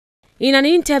In an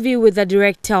interview with the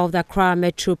director of the Accra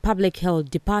Metro Public Health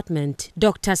Department,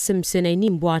 Dr. Simpson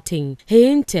Boateng, he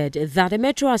hinted that the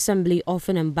Metro Assembly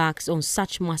often embarks on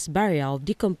such mass burial of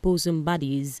decomposing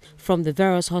bodies from the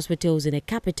various hospitals in the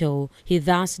capital. He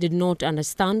thus did not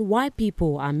understand why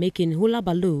people are making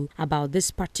hullabaloo about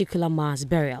this particular mass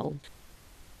burial.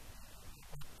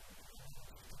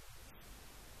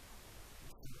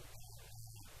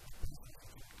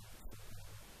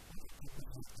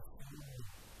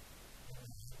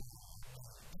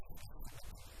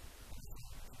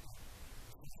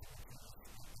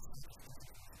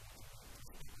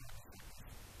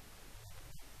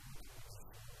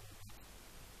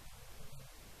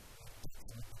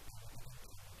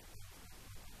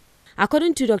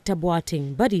 According to Dr.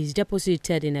 Boateng, bodies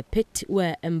deposited in a pit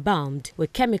were embalmed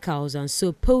with chemicals and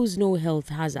so pose no health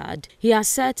hazard. He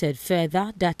asserted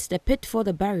further that the pit for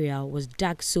the burial was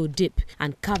dug so deep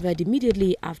and covered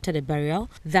immediately after the burial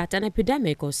that an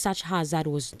epidemic or such hazard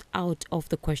was out of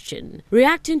the question.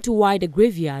 Reacting to why the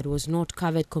graveyard was not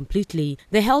covered completely,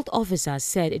 the health officer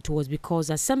said it was because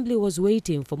the assembly was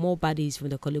waiting for more bodies from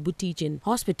the Kolebu Teaching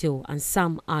Hospital and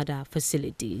some other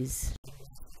facilities.